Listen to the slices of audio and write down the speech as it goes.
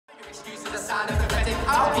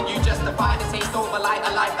justify the taste over light,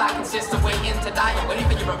 a life that consists of waiting to die and waiting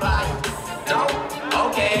for your reply. No?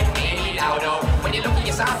 Okay, maybe now though. When you look at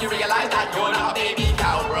yourself, you realize that you're not a baby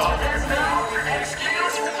cow, bro. There's no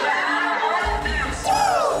excuse for animal abuse.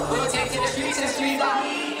 Woo! We'll take to the streets and street like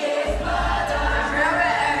he is murder. There's never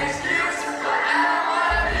an excuse for animal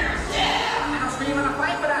abuse. Yeah! And I'll scream and I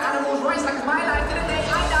fight for that animal's rights like it's my life to the day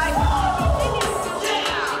I die.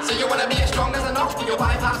 Yeah! So you wanna be as strong as an ox, you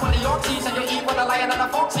bypass one of your teeth and you eat what a lion and a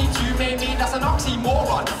fox eats. You may mean that's an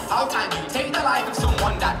oxymoron. How can you take the life of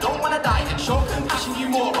someone that don't wanna die and show compassion, you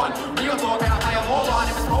moron? Real talk, I'll hire moron.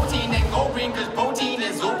 If it's protein, then go green, cause protein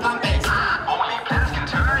is all plant-based. Only plants can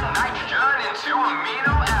turn nitrogen into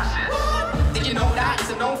amino acids. Did you know that? It's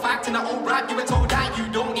a known fact in the old rap. You were told that you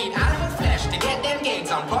don't need animal flesh to get them gains.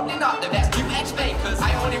 I'm probably not the best to explain, cause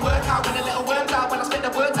I only work out when the little worms out. When I spit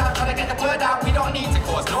the words out, try to get the word out. We don't need to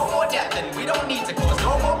cause no more death, and we don't need to cause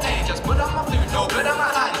no more pain. Just put on my flute, no blood on my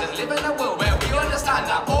hands, and live in a world where we understand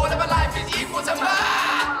that all of our life is equal to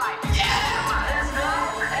man.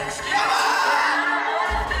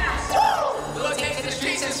 We'll take to the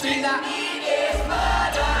streets and scream that it is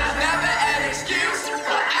murder. There's never an excuse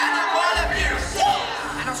for animal abuse.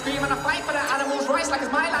 Yeah. And I'll scream and I fight for the animal's rights like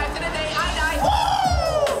it's my life to the day I die.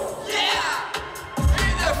 Woo! Yeah! Who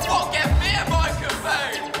the fuck get me a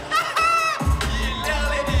microphone? You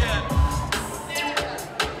little idiot.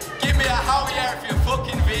 Give me a hell yeah if you're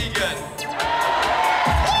fucking vegan.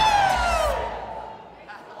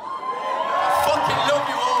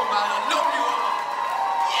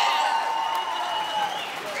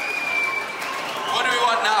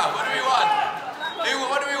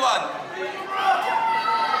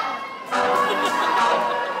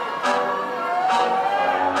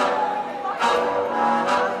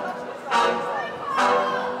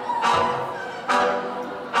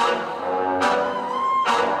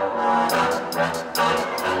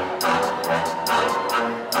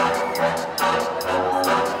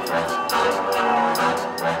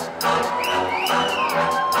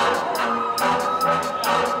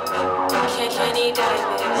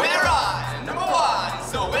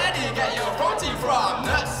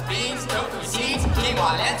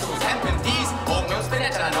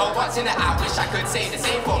 In it, I wish I could say the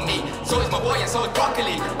same for me. So is my boy and so is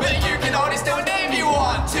broccoli. But you can only still name you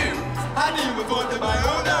one, two. I knew before to buy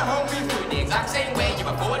own a hungry food the exact same way you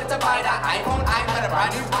afforded to buy that iPhone. I've got a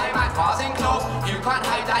brand new iMac, cars and clothes. You can't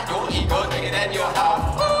hide that your ego's bigger than your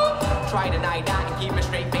health. Try to deny that and keep a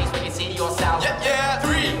straight face when you see yourself. Yeah,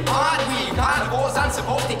 3, aren't we carnivores and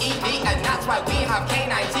supposed to eat meat? And that's why we have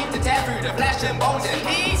canine teeth to tear through the flesh and bones and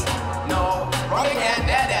knees. No, wrong again,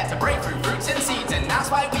 they're there to break through fruits and seeds. And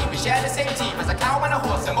that's why we share the same teeth as a cow and a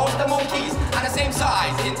horse and most of the monkeys. And the same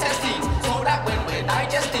size intestines, so that when we're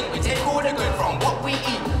digesting, we take all the good from what we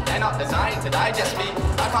eat. They're not designed to digest meat.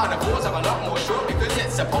 Our carnivores are a lot more sure because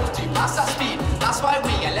it's supposed to pass our speed. That's why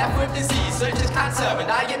we are left with disease, such as cancer and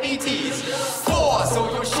diabetes. 4,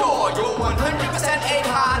 so you're sure you're 100% a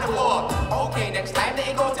carnivore. Okay, next time that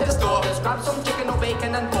you go to the store, just grab some chicken or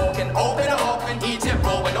bacon and pork and open it up and eat it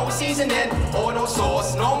raw with no seasoning or no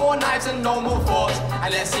sauce. No more knives and no more forks.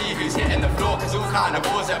 And let's see who's hitting the floor, cause all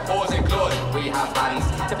carnivores have paws and claws. We have hands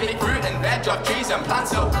to pick fruit and veg off trees and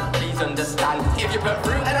plants, so please understand. If you put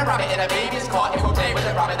fruit and a rabbit in a baby's cart, it will play with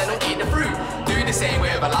the rabbit, then it'll eat the fruit. Do the same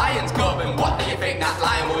with a lion's cub, and what do you think that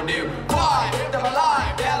lion will do? Why? Keep them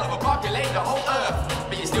alive, they'll overpopulate the whole earth.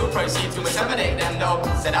 But you still proceed to inseminate them though,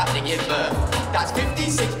 so that they give birth. That's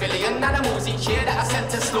 56 billion animals each year that are sent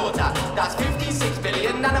to slaughter. That's 56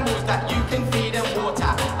 billion animals that you can feed and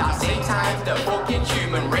water. That's 8 times the fucking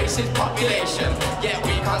human race's population. Yet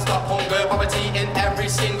we can't stop hunger, poverty in every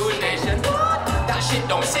single nation. That shit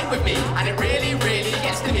don't sit with me, and it really, really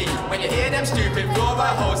gets to me when you hear them stupid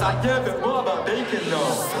fluoride hoes like, yeah, but what about bacon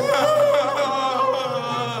though?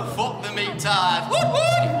 Fuck the meat-tard.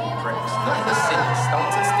 Bricks, not the city,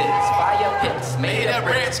 stones and sticks, fire pits made of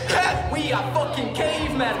bricks. We are fucking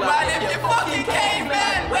cavemen. Well, if you're fucking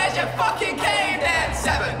cavemen, where's your fucking cave then?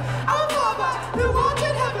 7. Our Father, who art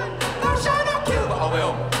in heaven, thou shalt not kill, but I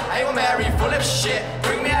will. Hail Mary, full of shit.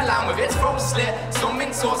 Bring me a lamb with its throat slit. Some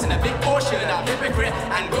mint sauce in a big portion of hypocrite.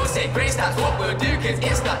 And we'll say grace, that's what we'll do, cause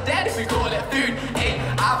it's not dead if we call it food. Hey,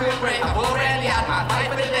 I feel great, I've already had my pie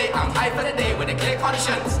for the day. I'm high for the day with a clear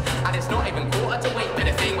conscience. And it's not even quarter to wait, but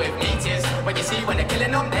the thing with meat is, when you see when they're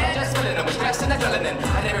killing them, they're just filling them with stress and adrenaline.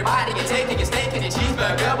 And everybody you're taking your steak and your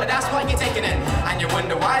cheeseburger, but that's what you're taking in. And you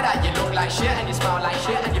wonder why that you look like shit, and you smell like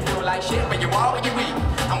shit, and you feel like shit, but you are what you eat.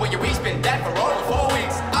 And what you eat's been dead for over 4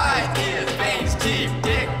 weeks. Eyes, ears, veins, teeth,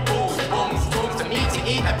 dick, balls, bums, tools to meat to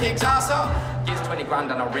eat a pig's ass up. Gives 20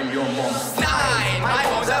 grand and I'll rim your mum. 9, my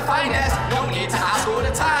bones are finest, no need to ask all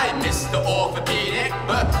the time. Miss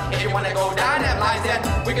you wanna go down them lines, then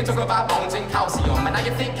we can talk about bones and calcium. And now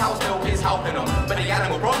you think cow's milk is helping them, but the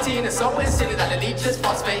animal protein is so acidic that the leeches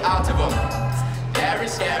phosphate out of them. Very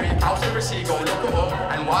scary, Cowspiracy, go look it up.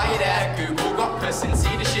 And while you're there, Google got piss and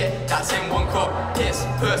see the shit that's in one cup. Piss,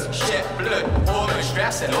 puss, shit, blood, hormone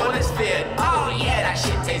stress and all is feared. Oh yeah, that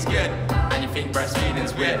shit tastes good. And you think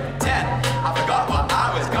breastfeeding's weird. 10, I forgot what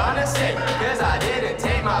I was gonna say, cause I didn't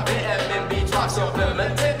take my vitamin B12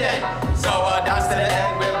 supplement today. So I danced to the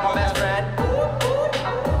end with my best friend.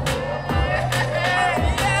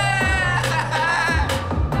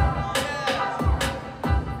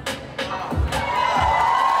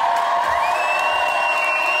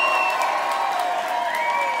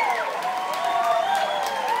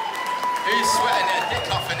 Who's sweating their dick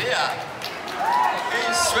off in here?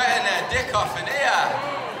 Who's sweating their dick off in here?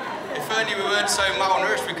 If only we weren't so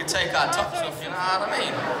malnourished we could take our tops off, you know what I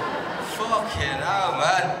mean? Fucking hell,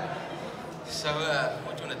 man. So,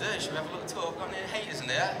 what do you want to do? Should we have a little talk? Got any haters in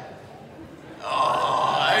there?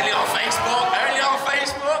 Oh, only on Facebook? Only on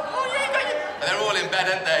Facebook? Oh, yeah, they're all in bed,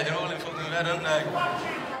 aren't they? They're all in fucking bed, aren't they?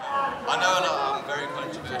 I know I'm very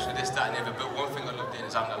controversial, this, that, and the other, but one thing I love doing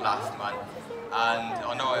is having a laugh, man. And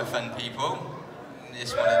I know I offend people.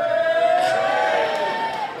 This one.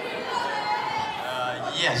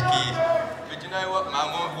 Yes, Keith. But you know what,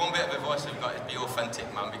 man? One bit of advice I've got is be authentic,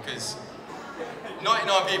 man, because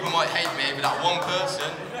 99 people might hate me, but that one person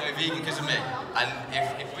went vegan because of me. And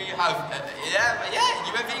if we have, yeah,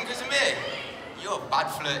 you went vegan because of me. You're a bad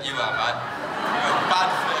flirt, you are, man. You're a bad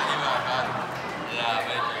flirt, you are, man. Yeah,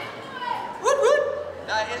 maybe. Woot.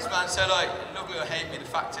 That is, man. So, like, love me or hate me, the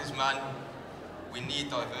fact is, man, we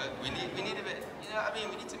need we need a bit, you know what I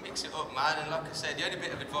mean? We need to mix it up, man. And like I said, the only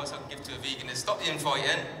bit of advice I can give to a vegan is stop the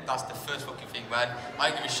infighting. That's the first fucking thing, man.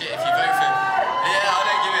 I don't give a shit if you vote for, yeah,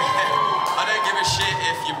 I don't give a shit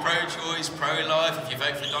if you're pro-choice, pro-life, if you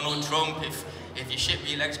vote for Donald Trump, if you shit with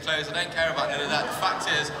your legs closed. I don't care about none of that. The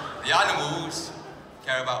fact is, the animals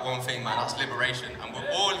care about one thing, man. That's liberation. And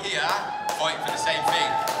we're all here fighting for the same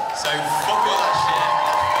thing. So fuck all that shit.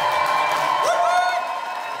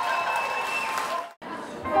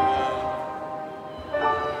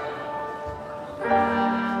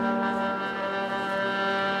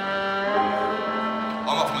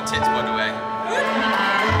 Tits, by the way.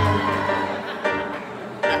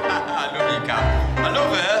 I love you, Cam. I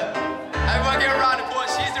love her. Everyone give a round of applause.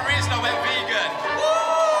 She's the reason I went vegan. Woo!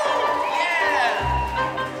 Yeah!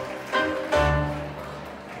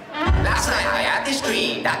 Last night I had this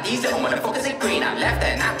dream that these little motherfuckers ain't green. I've left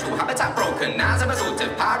their natural habitat broken as a result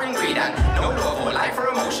of power and greed and no love or life or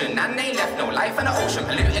emotion. And they left no life in the ocean,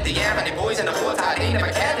 polluted the air and the boys in the water. They never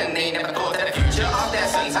cared and they never thought of the future of their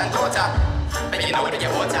sons and daughter. But you know what you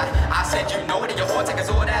oughta. I said you know what you oughta, cause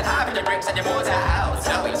all that life in your bricks and your mortar out.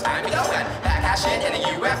 So it's time we go and pack our shit in a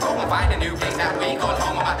UFO and find a new place that we call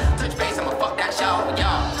home. I'ma touch base, I'ma fuck that show,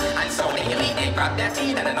 yo. And so they elite, they grab their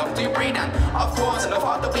feet and enough to breathe. And of course enough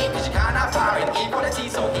of the weak, cause you can't have power in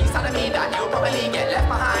equality. So he's telling me that you'll probably get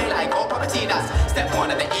left behind like all property. That's step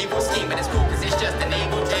one of the evil scheme, but it's cool cause it's just an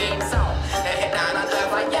evil dream. So they hit down on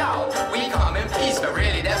earth like, yo, we come in peace, but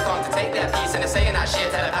really they've come to take their piece. And they're saying that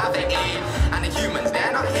shit telepathically. And the humans,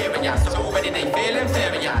 they're not hearing ya, so already they feel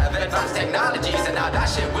inferior of advanced technologies, and now that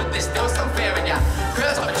shit would distill some fear in ya.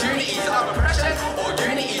 Cause opportunities of oppression, or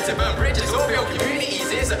unity to burn bridges or build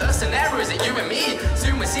communities. Is it us and there, or is it you and me?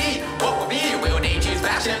 Soon we see what will be. Will they choose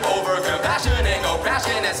passion over compassion and go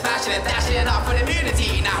crashing and smashing and dashing off with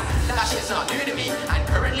immunity? Now, that shit's not new to me, and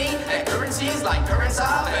currently, currencies like currents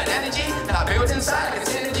of an energy that builds inside like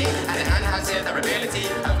a synergy, and it enhances their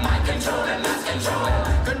ability of mind control and mass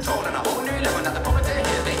control and a whole new level that the poverty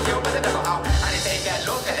here they killed by the devil out. And if they get a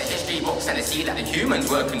look at the history books and they see that the humans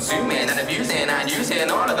were consuming and abusing and using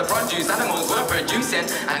all of the produce animals were producing,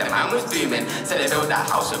 and the man was booming, so they built that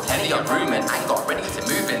house with plenty of room and got ready to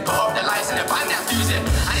move in, put up the lights and they find that fusing,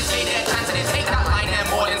 and they take their chance and they take that line and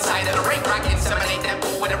more inside of the rape rack, inseminate them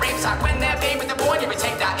all with a rape sack. When they're baby the boy, you would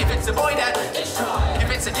take that. If it's a boy, then destroy. If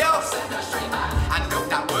it's a girl, send her straight back and milk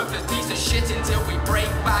that worthless piece of shit until we break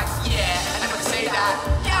back. Yeah, and I'm gonna say that.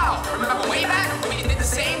 Yo, remember way back when we did the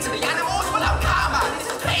same to the animals? Well, I'm karma. This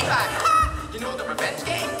is payback. You know the revenge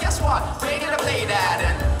game? Guess what? We're gonna play that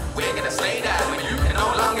and we're gonna slay that. When you can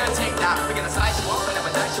no longer take that, we're gonna slice you up and then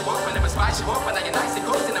we'll dice you up and then we'll spice you up and then you're nicely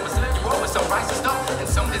cooked and then we'll slurp you up with some rice and stuff and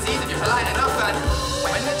some disease if you're polite enough. And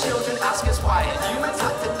when the children ask us why humans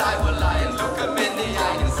have to die, we'll lie and look them in the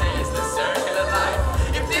eye and say it's the circle of life.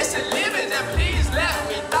 If this is living, then please let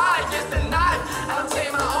me die. Just a knife and I'll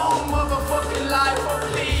take my own motherfucking life. Oh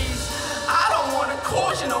please, I don't wanna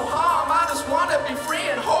cause you no harm. I just wanna be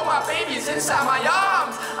free and hold my babies inside my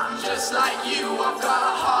arms. I'm just like you, I've got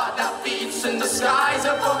a heart that skies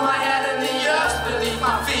above my head and the